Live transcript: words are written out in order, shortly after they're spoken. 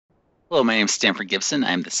Hello, my name is Stanford Gibson.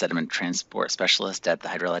 I'm the Sediment Transport Specialist at the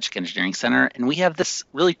Hydrologic Engineering Center, and we have this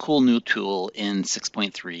really cool new tool in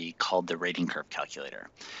 6.3 called the Rating Curve Calculator.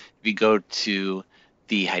 If you go to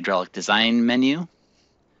the Hydraulic Design menu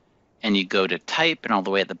and you go to Type, and all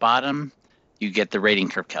the way at the bottom, you get the Rating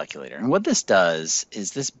Curve Calculator. And what this does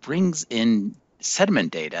is this brings in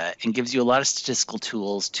sediment data and gives you a lot of statistical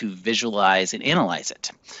tools to visualize and analyze it.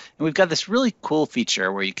 And we've got this really cool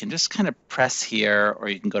feature where you can just kind of press here, or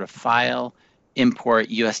you can go to File, Import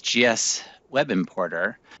USGS Web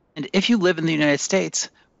Importer. And if you live in the United States,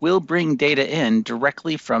 we'll bring data in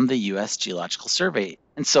directly from the US Geological Survey.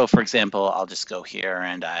 And so, for example, I'll just go here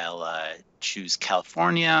and I'll choose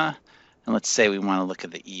California. And let's say we want to look at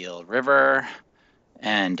the Eel River.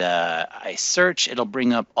 And I search, it'll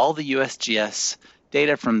bring up all the USGS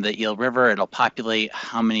data from the Eel River. It'll populate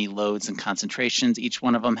how many loads and concentrations each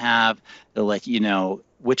one of them have. It'll let you know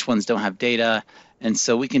which ones don't have data. And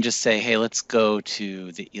so we can just say, hey, let's go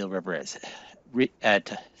to the Eel River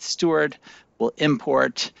at Steward. We'll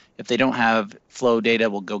import. If they don't have flow data,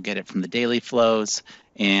 we'll go get it from the daily flows.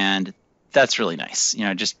 And that's really nice.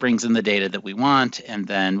 It just brings in the data that we want, and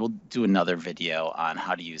then we'll do another video on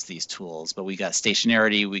how to use these tools. But we got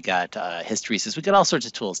stationarity, we got hysteresis, we got all sorts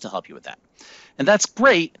of tools to help you with that. And that's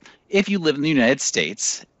great if you live in the United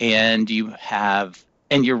States and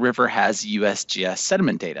your river has USGS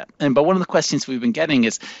sediment data. But one of the questions we've been getting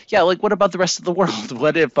is, what about the rest of the world?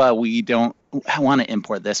 What if we don't want to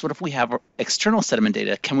import this? What if we have external sediment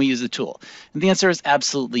data? Can we use the tool? And the answer is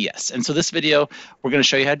absolutely yes. And so this video, we're going to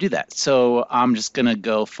show you how to do that. So I'm just going to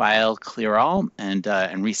go File, Clear All, and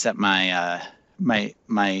reset my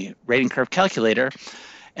my rating curve calculator.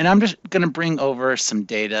 And I'm just going to bring over some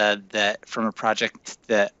data from a project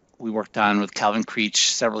that we worked on with Calvin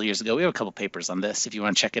Creech several years ago. We have a couple papers on this if you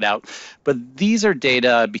want to check it out. But these are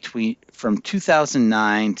data from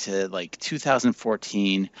 2009 to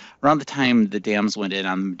 2014, around the time the dams went in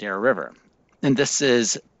on the Madera River. And this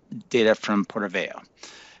is data from Puerto Veo.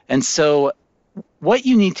 And so what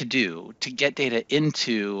you need to do to get data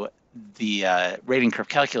into the rating curve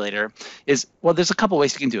calculator is, well, there's a couple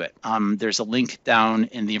ways you can do it. There's a link down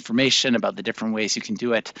in the information about the different ways you can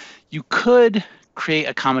do it. You could create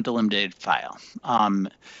a comma delimited file.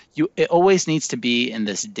 It always needs to be in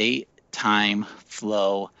this date, time,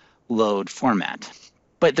 flow, load format.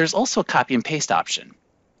 But there's also a copy and paste option.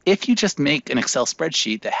 If you just make an Excel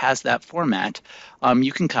spreadsheet that has that format,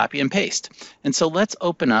 you can copy and paste. And so let's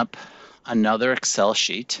open up another Excel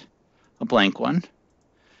sheet, a blank one.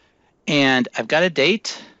 And I've got a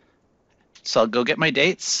date, so I'll go get my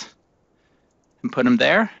dates and put them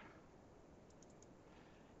there.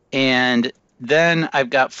 And then I've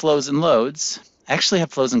got flows and loads. I actually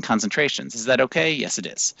have flows and concentrations. Is that okay? Yes, it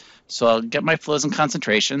is. So I'll get my flows and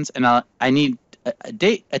concentrations, and I need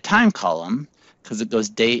a time column because it goes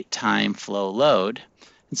date, time, flow, load.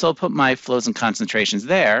 And so I'll put my flows and concentrations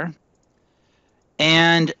there.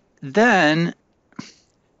 And then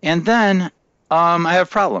I have a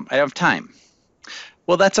problem. I don't have time.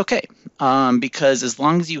 Well, that's okay, because as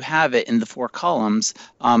long as you have it in the 4 columns,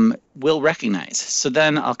 we'll recognize. So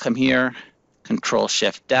then I'll come here, Control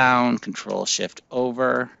Shift down, Control Shift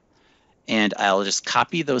over, and I'll just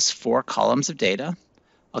copy those 4 columns of data.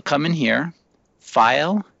 I'll come in here,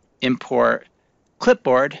 File, Import,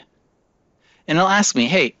 Clipboard, and it'll ask me,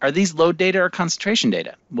 hey, are these load data or concentration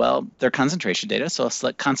data? Well, they're concentration data, so I'll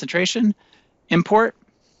select concentration, import,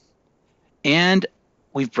 and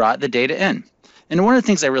we've brought the data in. And one of the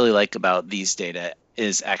things I really like about these data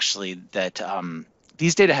is actually that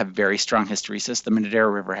these data have very strong hysteresis. The Madera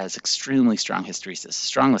River has extremely strong hysteresis,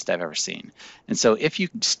 strongest I've ever seen. And so if you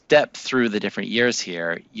step through the different years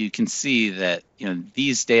here, you can see that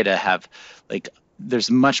these data have there's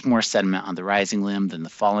much more sediment on the rising limb than the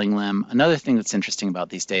falling limb. Another thing that's interesting about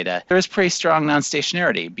these data, there's pretty strong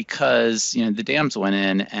non-stationarity because the dams went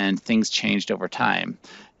in and things changed over time.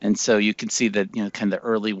 And so you can see that kind of the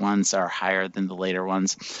early ones are higher than the later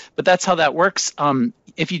ones. But that's how that works.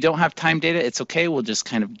 If you don't have time data, it's okay. We'll just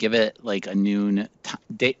kind of give it a noon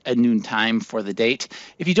time for the date.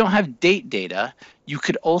 If you don't have date data, you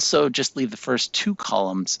could also just leave the first 2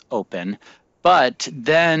 columns open. But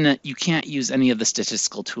then you can't use any of the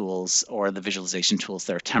statistical tools or the visualization tools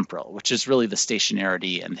that are temporal, which is really the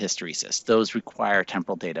stationarity and hysteresis. Those require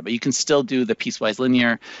temporal data, but you can still do the piecewise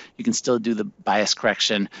linear, you can still do the bias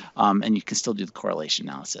correction, and you can still do the correlation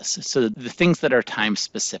analysis. So the things that are time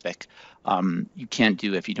specific, you can't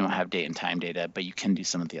do if you don't have date and time data, but you can do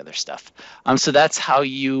some of the other stuff. So that's how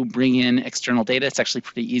you bring in external data. It's actually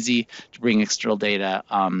pretty easy to bring external data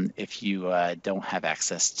if you don't have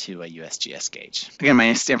access to a USGS gauge. Again, my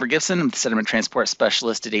name is Stanford Gibson. I'm the Sediment Transport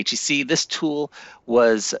Specialist at HEC. This tool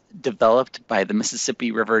was developed by the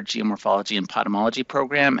Mississippi River Geomorphology and Potamology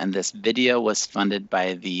program, and this video was funded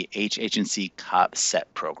by the H Agency COP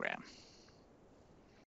SET program.